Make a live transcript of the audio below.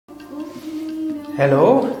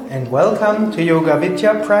Hello and welcome to Yoga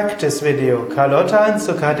Vidya practice video. Carlotta and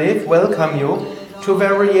Sukadev welcome you to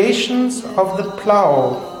variations of the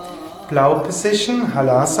Plough. Plough position,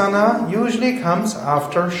 Halasana, usually comes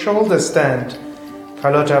after shoulder stand.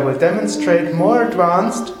 Carlotta will demonstrate more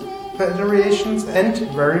advanced variations and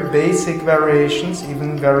very basic variations,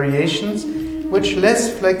 even variations which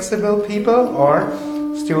less flexible people or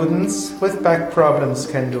students with back problems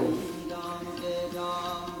can do.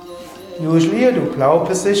 Usually you do Plough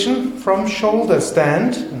position from shoulder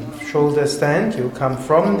stand. In shoulder stand you come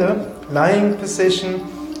from the lying position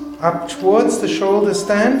up towards the shoulder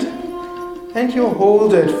stand and you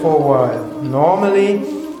hold it for a while. Normally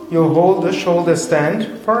you hold the shoulder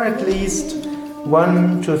stand for at least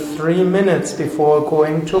 1 to 3 minutes before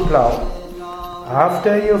going to Plough.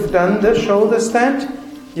 After you've done the shoulder stand,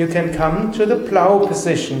 you can come to the Plough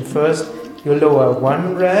position. First you lower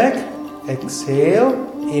one leg, exhale,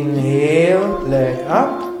 inhale, leg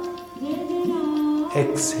up,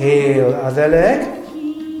 exhale, other leg,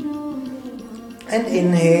 and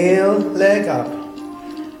inhale, leg up.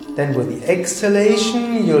 Then with the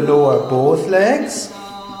exhalation, you lower both legs.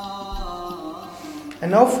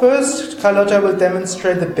 And now first, Carlotta will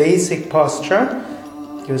demonstrate the basic posture.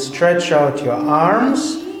 You stretch out your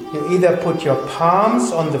arms, you either put your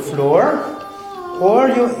palms on the floor, or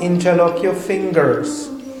you interlock your fingers.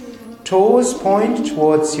 Toes point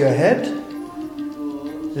towards your head,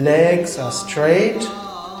 legs are straight,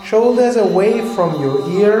 shoulders away from your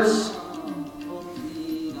ears,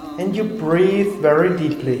 and you breathe very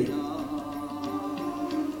deeply.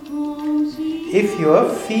 If your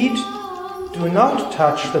feet do not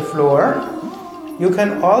touch the floor, you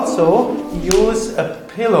can also use a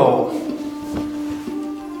pillow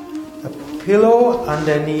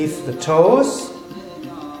underneath the toes.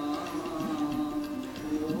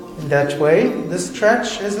 That way, the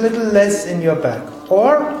stretch is a little less in your back.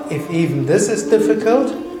 Or, if even this is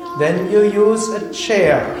difficult, then you use a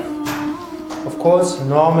chair. Of course,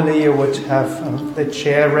 normally you would have the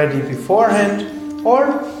chair ready beforehand,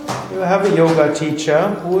 or you have a yoga teacher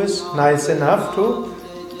who is nice enough to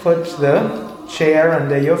put the chair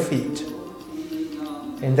under your feet.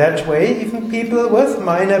 In that way, even people with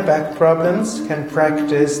minor back problems can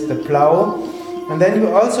practice the Plough. And then you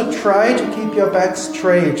also try to keep your back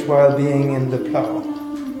straight while being in the Plough.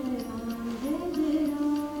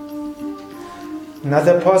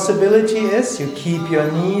 Another possibility is you keep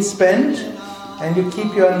your knees bent and you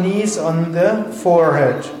keep your knees on the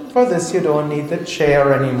forehead. For this you don't need the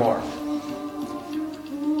chair anymore.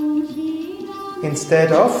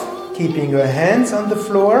 Instead of keeping your hands on the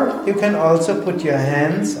floor, you can also put your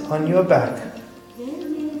hands on your back.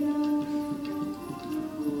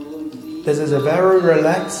 This is a very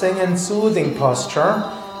relaxing and soothing posture,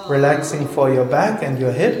 relaxing for your back and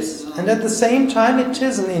your hips, and at the same time it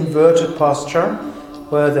is an inverted posture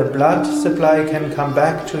where the blood supply can come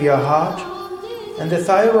back to your heart and the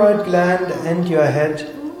thyroid gland and your head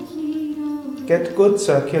get good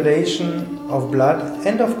circulation of blood,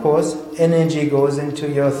 and of course energy goes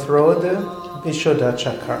into your throat, the Vishuddha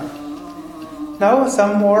chakra. Now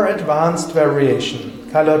some more advanced variation.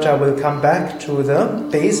 Carlotta will come back to the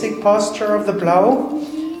basic posture of the Plough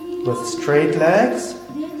with straight legs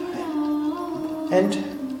and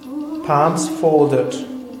palms folded.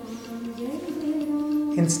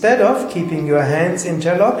 Instead of keeping your hands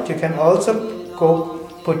interlocked, you can also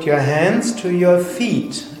put your hands to your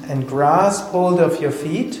feet and grasp hold of your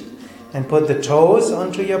feet and put the toes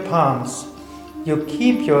onto your palms. You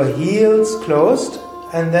keep your heels closed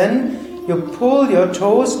and then you pull your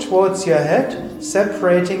toes towards your head,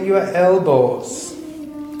 separating your elbows.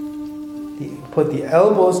 You put the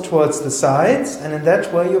elbows towards the sides, and in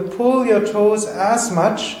that way you pull your toes as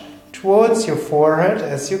much towards your forehead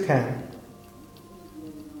as you can.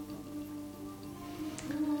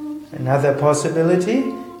 Another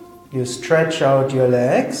possibility, you stretch out your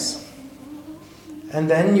legs, and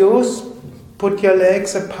then you put your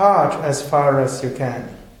legs apart as far as you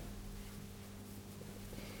can.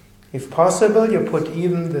 If possible, you put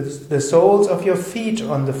even the soles of your feet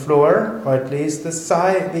on the floor, or at least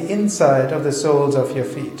the inside of the soles of your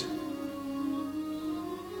feet.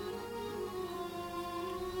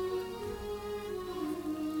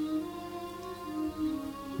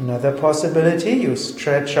 Another possibility, you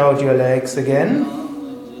stretch out your legs again,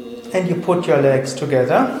 and you put your legs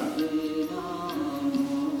together.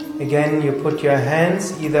 Again, you put your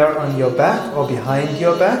hands either on your back or behind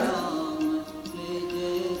your back.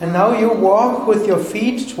 And now you walk with your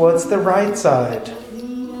feet towards the right side.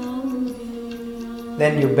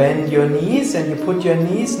 Then you bend your knees and you put your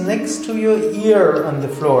knees next to your ear on the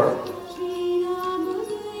floor.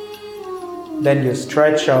 Then you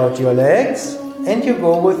stretch out your legs and you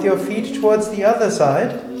go with your feet towards the other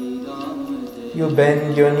side. You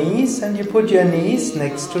bend your knees and you put your knees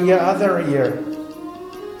next to your other ear.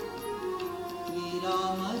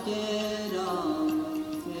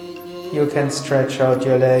 You can stretch out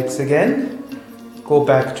your legs again. Go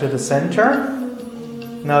back to the center.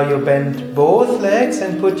 Now you bend both legs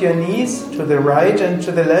and put your knees to the right and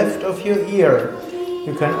to the left of your ear.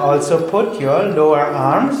 You can also put your lower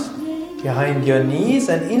arms behind your knees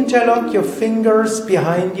and interlock your fingers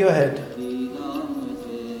behind your head.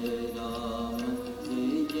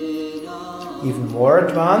 Even more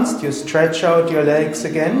advanced, you stretch out your legs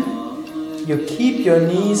again. You keep your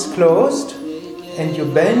knees closed and you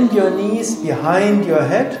bend your knees behind your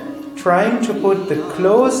head, trying to put the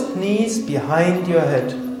closed knees behind your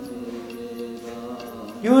head.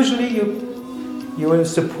 Usually you will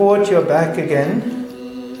support your back again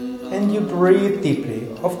and you breathe deeply.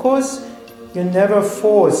 Of course, you never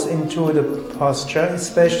force into the posture,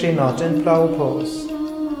 especially not in plough pose.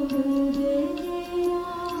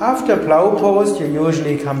 After plough pose, you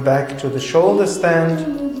usually come back to the shoulder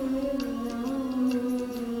stand.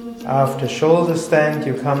 After shoulder stand,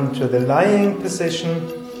 you come to the lying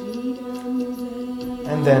position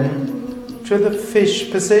and then to the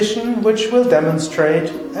fish position, which we'll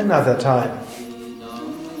demonstrate another time.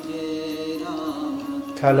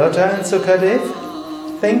 Carlotta and Sukadev,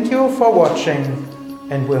 thank you for watching,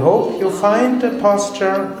 and we hope you find a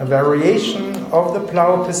posture, a variation of the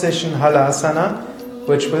plough position Halasana,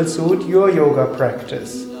 which will suit your yoga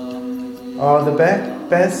practice. All the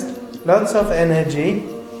best, lots of energy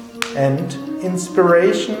and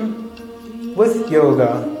inspiration with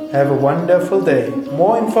yoga. Have a wonderful day.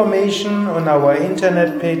 More information on our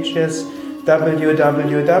internet pages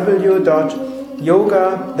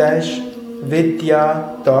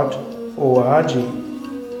www.yoga-vidya.org.